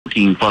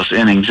14-plus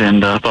innings,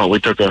 and I thought we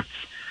took a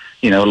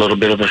little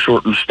bit of a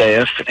shortened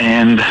staff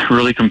and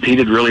really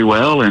competed really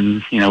well.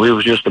 And, it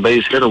was just a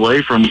base hit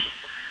away from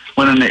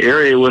winning the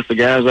area with the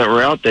guys that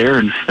were out there,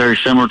 and very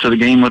similar to the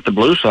game with the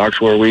Blue Sox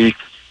where we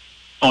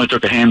only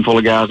took a handful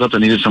of guys up that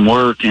needed some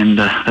work, and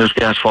those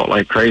guys fought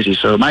like crazy.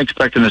 So am I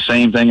expecting the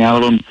same thing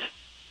out of them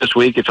this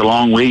week? It's a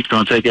long week. It's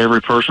going to take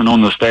every person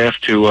on the staff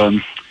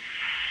to,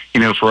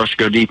 for us to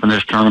go deep in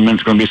this tournament.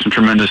 It's going to be some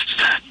tremendous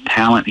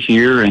talent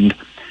here. And,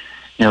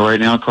 right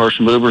now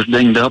Carson Buber's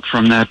dinged up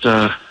from that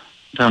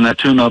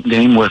tune-up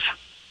game with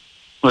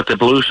the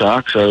Blue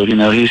Sox. So,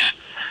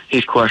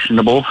 he's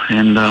questionable.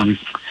 And,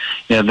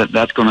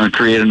 that's going to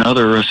create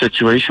another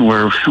situation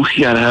where we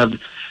got to have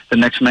the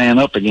next man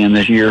up again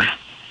this year.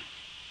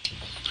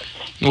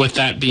 With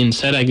that being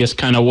said, I guess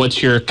kind of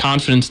what's your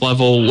confidence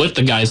level with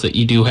the guys that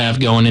you do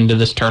have going into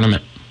this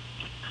tournament?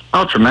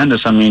 Oh,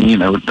 tremendous. I mean,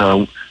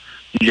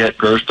 Jet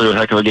Gross threw a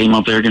heck of a game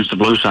up there against the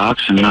Blue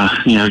Sox, and,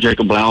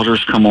 Jacob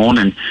Blauser's come on,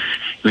 and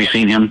we've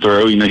seen him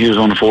throw. He was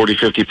on a 40,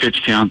 50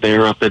 pitch count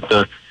there up at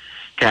the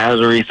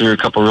Kaiser. He threw a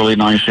couple really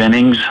nice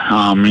innings.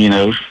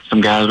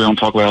 Some guys we don't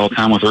talk about all the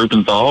time with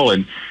Rubenthal,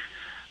 and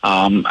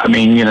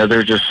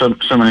there's just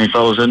so many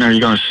fellows in there.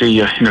 You're going to see,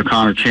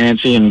 Connor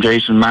Chansey and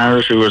Jason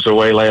Myers, who was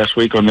away last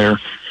week on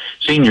their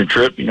senior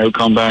trip,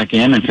 come back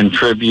in and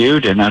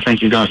contribute. And I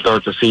think you're going to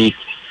start to see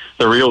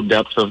the real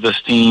depth of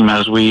this team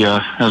as we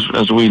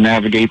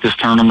navigate this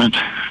tournament.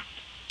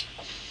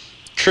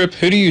 Tripp,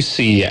 who do you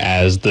see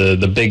as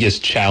the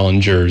biggest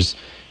challengers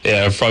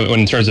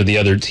in terms of the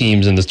other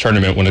teams in this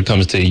tournament when it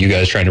comes to you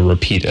guys trying to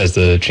repeat as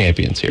the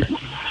champions here?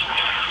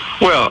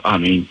 Well,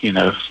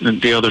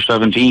 the other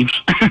 7 teams.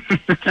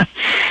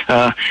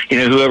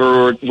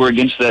 Whoever we're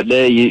against that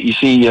day, you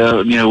see,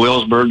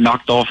 Wellsburg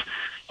knocked off.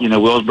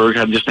 Wellsburg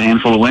had just a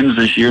handful of wins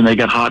this year, and they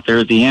got hot there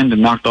at the end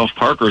and knocked off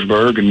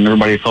Parkersburg, and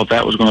everybody thought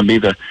that was going to be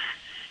the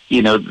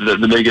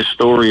biggest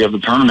story of the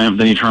tournament.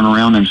 Then you turn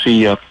around and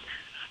see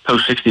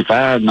Post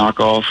 65 knock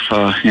off,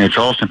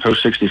 Charleston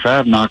Post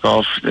 65 knock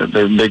off the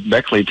big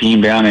Beckley team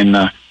down in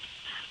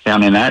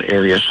that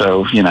area.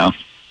 So,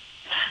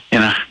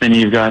 then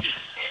you've got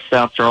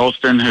South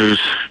Charleston, who's,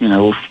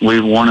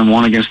 we've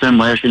 1-1 against them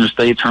last year in the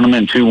state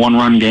tournament in 2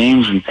 one-run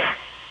games. And,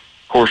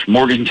 of course,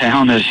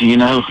 Morgantown, as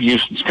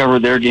you've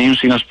covered their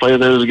games, seen us play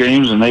those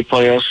games, and they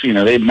play us,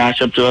 they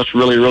match up to us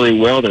really, really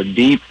well. They're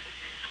deep.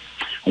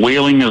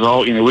 Wheeling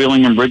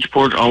Wheeling and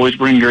Bridgeport always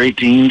bring great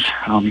teams.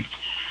 I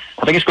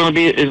think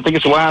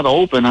it's wide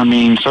open. I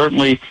mean,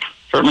 certainly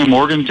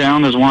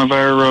Morgantown is one of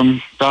our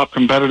top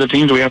competitive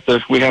teams we have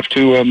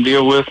to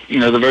deal with,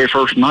 the very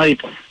first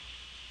night.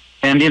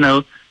 And,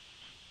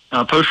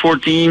 Post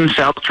 14,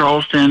 South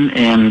Charleston,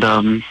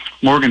 and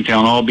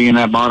Morgantown all being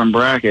that bottom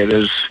bracket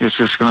it's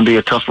just going to be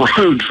a tough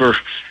road for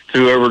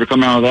whoever to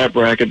come out of that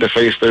bracket to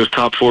face those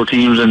top 4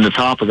 teams in the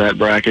top of that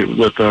bracket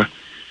with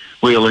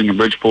Wheeling and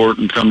Bridgeport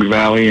and Summit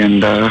Valley,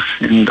 and I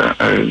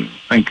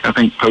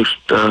think Post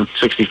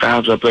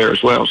 65's up there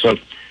as well. So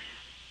it's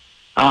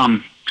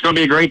going to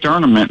be a great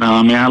tournament.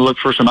 I look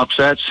for some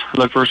upsets.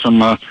 Look for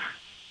some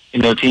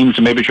teams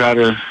to maybe try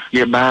to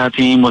get by a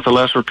team with a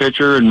lesser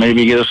pitcher and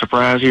maybe get a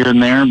surprise here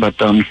and there. But,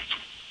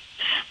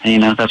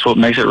 that's what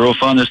makes it real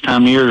fun this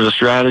time of year, is the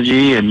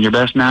strategy and your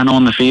best 9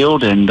 on the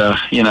field and,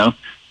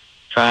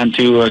 trying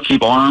to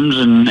keep arms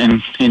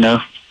and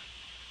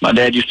my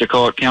dad used to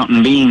call it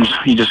counting beans.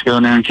 You just go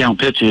in there and count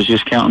pitches,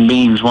 just counting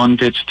beans, 1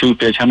 pitch, 2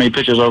 pitch. How many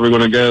pitches are we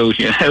going to go?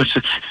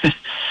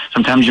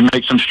 Sometimes you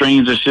make some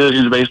strange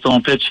decisions based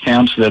on pitch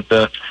counts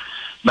that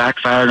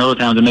backfire, and other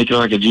times they make you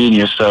look like a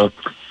genius. So,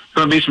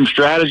 going to be some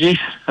strategy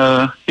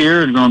here.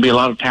 There's going to be a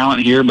lot of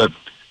talent here, but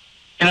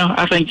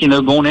I think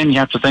going in, you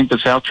have to think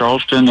that South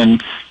Charleston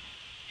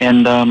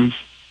and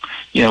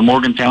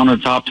Morgantown are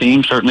the top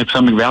team. Certainly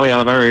Summit Valley out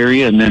of our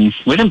area, and then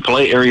we didn't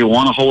play Area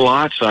 1 a whole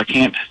lot, so I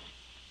can't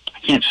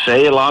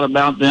say a lot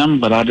about them,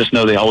 but I just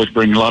know they always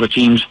bring a lot of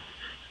teams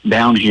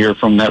down here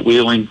from that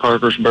Wheeling,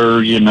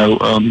 Parkersburg,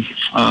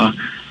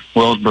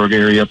 Wellsburg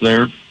area up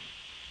there.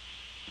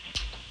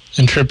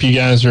 And Tripp, you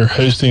guys are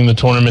hosting the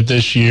tournament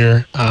this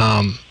year.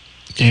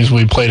 Games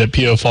we played at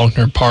P.O.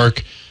 Faulkner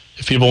Park.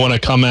 If people want to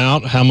come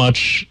out, how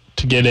much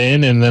to get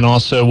in? And then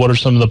also, what are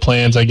some of the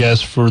plans, I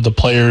guess, for the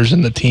players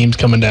and the teams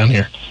coming down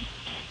here?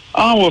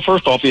 Oh, well,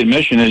 first off, the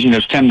admission is,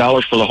 it's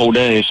 $10 for the whole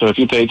day. So if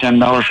you pay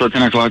 $10 for a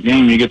 10 o'clock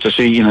game, you get to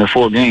see,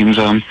 4 games.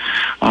 It's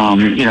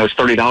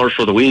 $30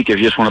 for the week if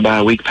you just want to buy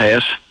a week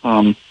pass.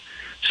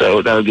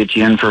 So that'll get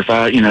you in for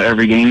 5,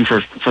 every game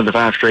for the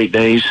 5 straight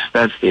days.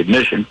 That's the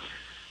admission.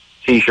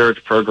 T-shirts,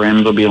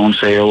 programs will be on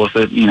sale with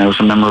it,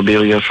 some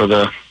memorabilia for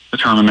the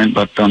tournament.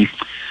 But,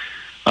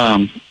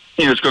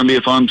 it's going to be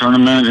a fun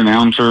tournament,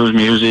 announcers,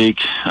 music,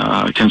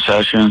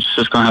 concessions. It's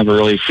just going to have a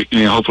really,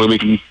 hopefully we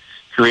can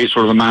create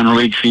sort of a minor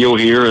league feel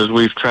here as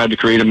we've tried to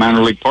create a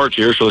minor league park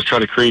here. So let's try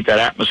to create that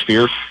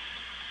atmosphere.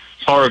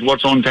 As far as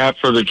what's on tap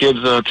for the kids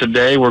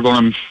today, we're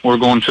going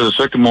to the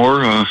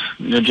Sycamore.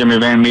 Jimmy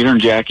Van Meter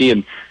and Jackie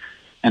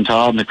and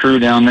Todd and the crew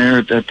down there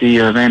at the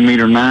Van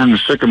Meter 9 and the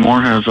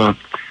Sycamore have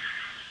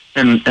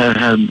had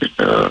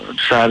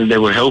decided they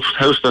would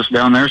host us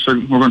down there. So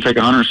we're going to take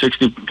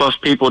 160 plus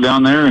people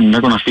down there, and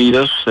they're going to feed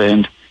us,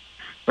 and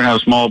we're going to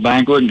have a small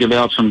banquet and give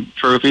out some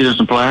trophies and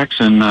some plaques,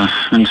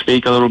 and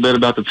speak a little bit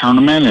about the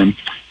tournament, and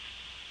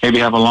maybe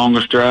have a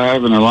longest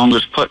drive and a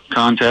longest putt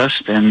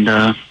contest, and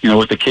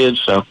with the kids.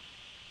 So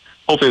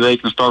hopefully they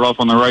can start off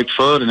on the right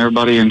foot, and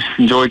everybody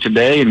enjoy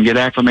today and get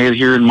acclimated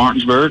here in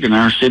Martinsburg, and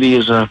our city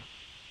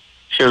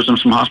shows them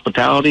some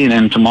hospitality, and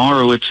then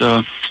tomorrow it's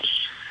going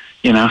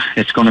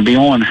to be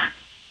on.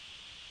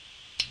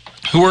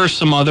 Who are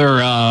some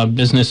other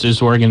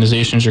businesses,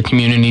 organizations, or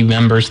community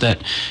members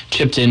that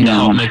chipped in to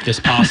help make this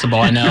possible?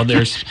 I know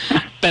there's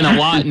been a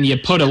lot, and you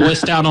put a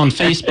list out on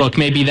Facebook.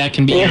 Maybe that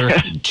can be your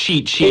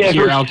cheat sheet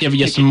here. I'll give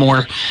you some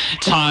more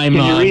time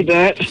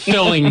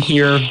filling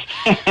here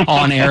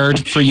on air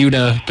for you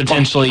to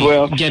potentially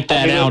get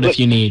that out if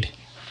you need.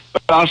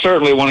 I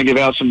certainly want to give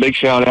out some big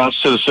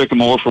shout-outs to the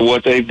Sycamore for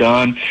what they've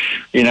done,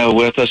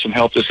 with us and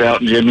helped us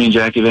out. And Jimmy and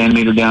Jackie Van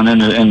Meter down in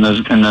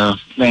the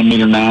Van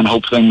Meter 9.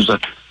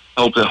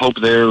 Hope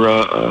their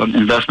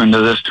investment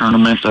into this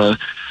tournament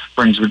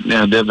brings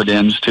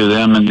dividends to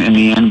them in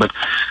the end. But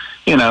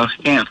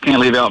can't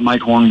leave out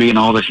Mike Hornby and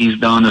all that he's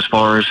done as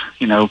far as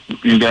you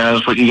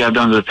guys, what you guys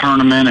done to the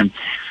tournament and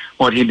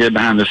what he did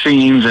behind the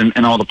scenes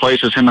and all the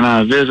places him and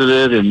I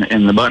visited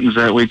and the buttons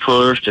that we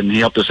pushed, and he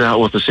helped us out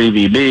with the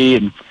CVB,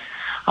 and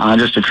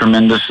just a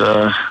tremendous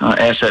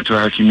asset to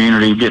our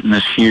community getting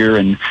this here.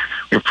 And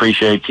we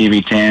appreciate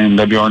TV10 and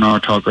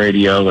WRNR Talk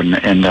Radio,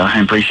 and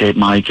appreciate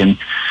Mike and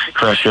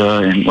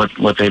Kresha and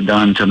what they've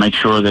done to make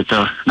sure that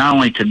not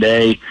only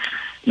today,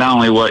 not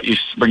only what you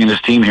bringing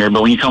this team here,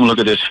 but when you come look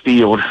at this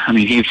field, I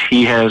mean,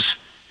 he has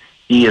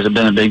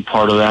been a big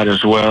part of that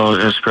as well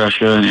as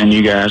Kresha and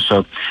you guys.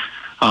 So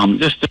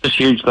just a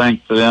huge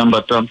thanks to them.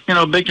 But a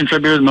big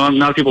contributor a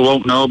lot of people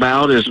won't know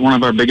about is one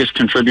of our biggest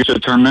contributors to the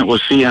tournament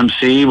was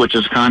CMC, which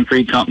is a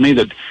concrete company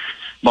that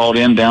bought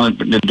in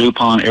down in the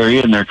DuPont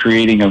area, and they're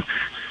creating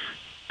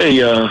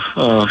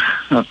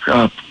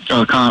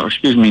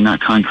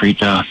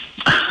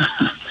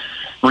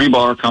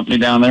rebar company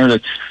down there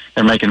that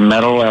they're making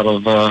metal out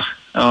of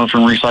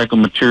from recycled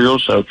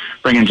materials, so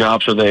bringing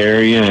jobs to the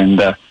area. And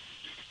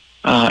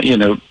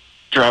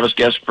Travis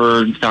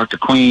Gesper, Dr.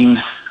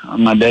 Queen,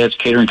 my dad's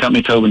catering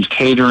company, Tobin's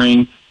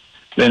Catering,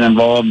 been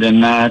involved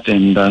in that,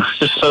 and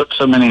just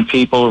so many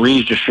people.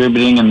 Reed's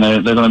Distributing, and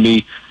they're going to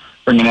be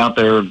bringing out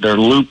their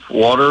Loop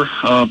water,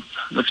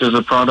 which is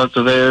a product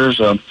of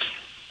theirs.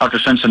 Dr.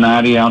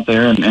 Cincinnati out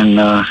there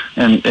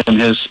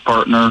and his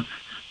partner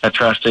at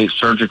Tri-State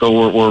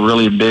Surgical were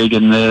really big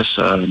in this.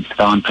 Don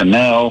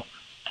Pinnell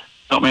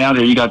helped me out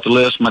here. You got the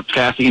list.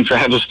 Kathy and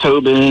Travis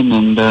Tobin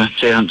and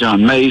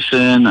John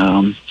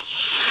Mason.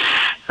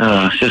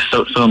 Just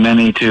so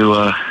many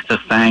to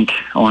thank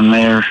on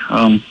there.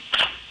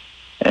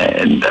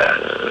 And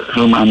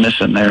who am I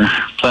missing there?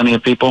 Plenty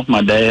of people.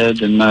 My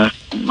dad and my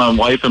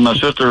wife and my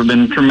sister have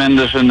been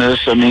tremendous in this.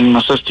 I mean,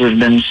 my sister's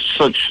been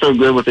so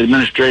good with the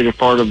administrative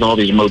part of all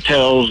these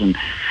motels and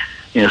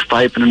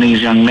stipending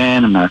these young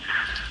men. And my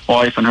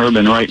wife and her have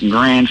been writing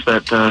grants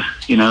that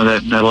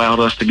that allowed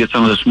us to get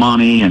some of this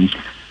money, and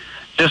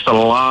just a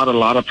lot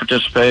of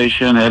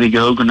participation. Eddie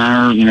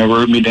Gogner,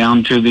 rode me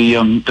down to the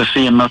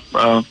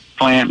CMF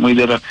plant. We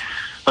did a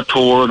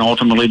tour and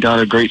ultimately got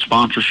a great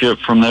sponsorship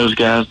from those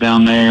guys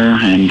down there.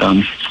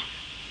 And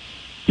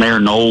Mayor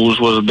Knowles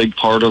was a big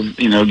part of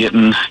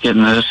getting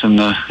this and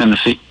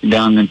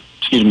down at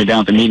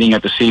the meeting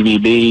at the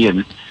CVB,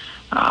 and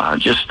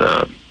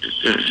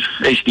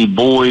H.D.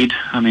 Boyd.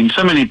 I mean,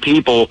 so many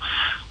people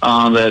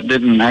that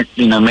didn't act.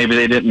 Maybe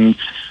they didn't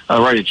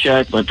write a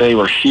check, but they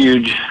were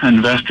huge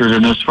investors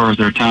in this as far as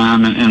their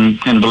time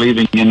and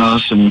believing in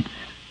us and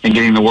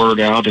getting the word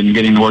out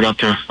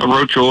to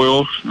Roach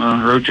Oil,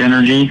 Roach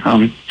Energy.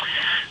 I'm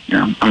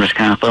just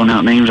kind of throwing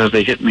out names as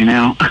they hit me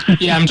now.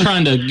 Yeah, I'm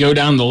trying to go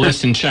down the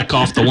list and check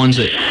off the ones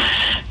that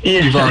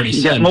you've already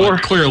said.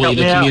 But clearly,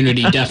 the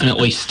community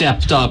definitely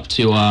stepped up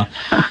to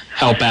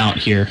help out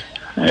here.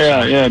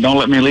 Yeah. Don't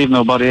let me leave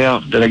nobody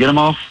out. Did I get them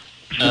off?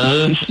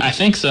 I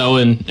think so,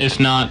 and if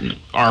not,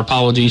 our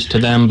apologies to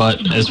them.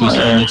 But as we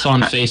said, it's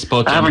on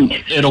Facebook, and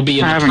it'll be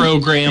in the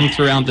program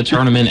throughout the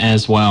tournament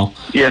as well.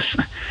 Yes.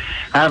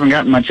 I haven't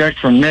gotten my check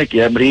from Nick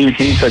yet, but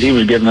he said he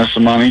was giving us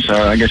some money, so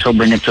I guess he'll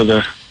bring it to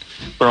the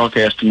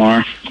broadcast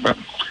tomorrow. But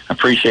I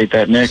appreciate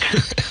that, Nick.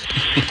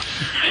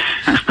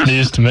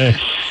 News to me.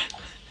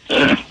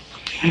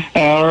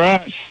 All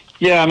right.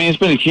 Yeah, I mean, it's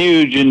been a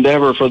huge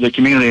endeavor for the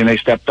community, and they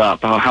stepped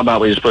up. How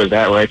about we just put it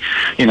that way?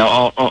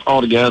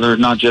 All together,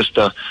 not just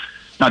our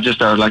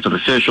elected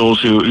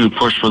officials who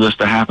pushed for this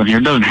to happen here.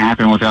 It doesn't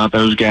happen without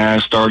those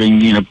guys starting,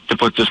 to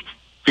put this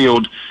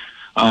field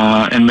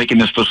and making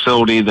this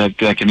facility that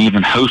can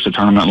even host a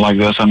tournament like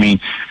this. I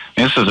mean,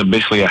 this is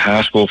basically a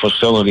high school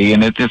facility,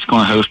 and it's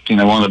going to host,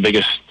 one of the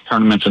biggest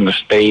tournaments in the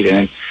state.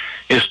 And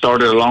it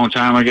started a long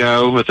time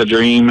ago with a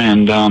dream,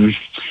 and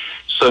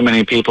so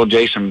many people.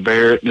 Jason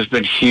Barrett has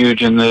been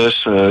huge in this.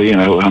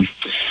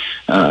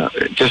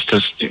 Just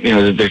as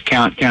the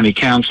county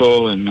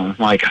council and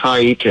Mike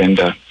Height and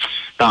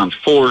Don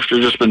Forrester,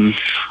 I'm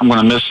going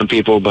to miss some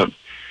people, but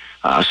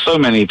so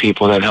many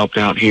people that helped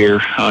out here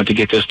to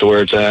get this to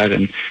where it's at.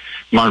 And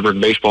Marburg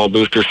Baseball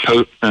Boosters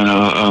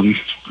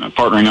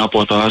partnering up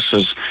with us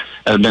has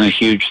been a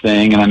huge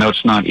thing. And I know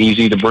it's not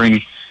easy to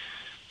bring,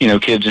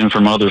 kids in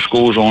from other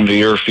schools onto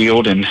your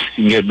field and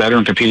get better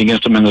and compete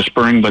against them in the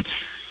spring. But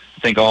I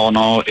think all in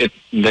all,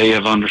 they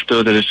have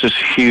understood that it's just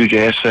a huge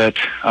asset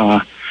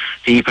to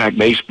EPAC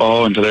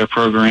baseball and to their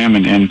program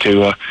and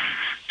to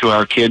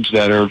our kids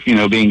that are,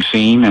 being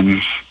seen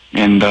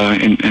and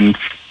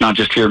not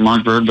just here at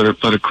Martinsburg,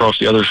 but across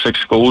the other 6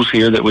 schools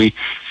here that we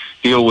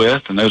deal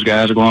with. And those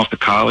guys are going off to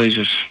college.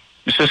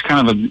 It's just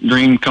kind of a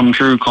dream come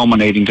true,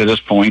 culminating to this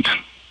point.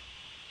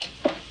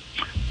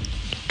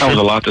 That was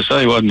a lot to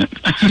say, wasn't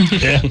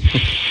it? Yeah.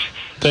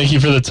 Thank you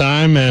for the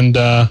time, and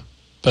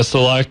best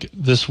of luck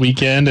this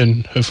weekend.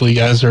 And hopefully you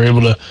guys are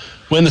able to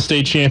win the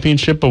state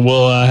championship, but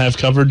we'll have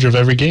coverage of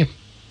every game.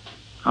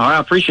 All right, I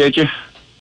appreciate you.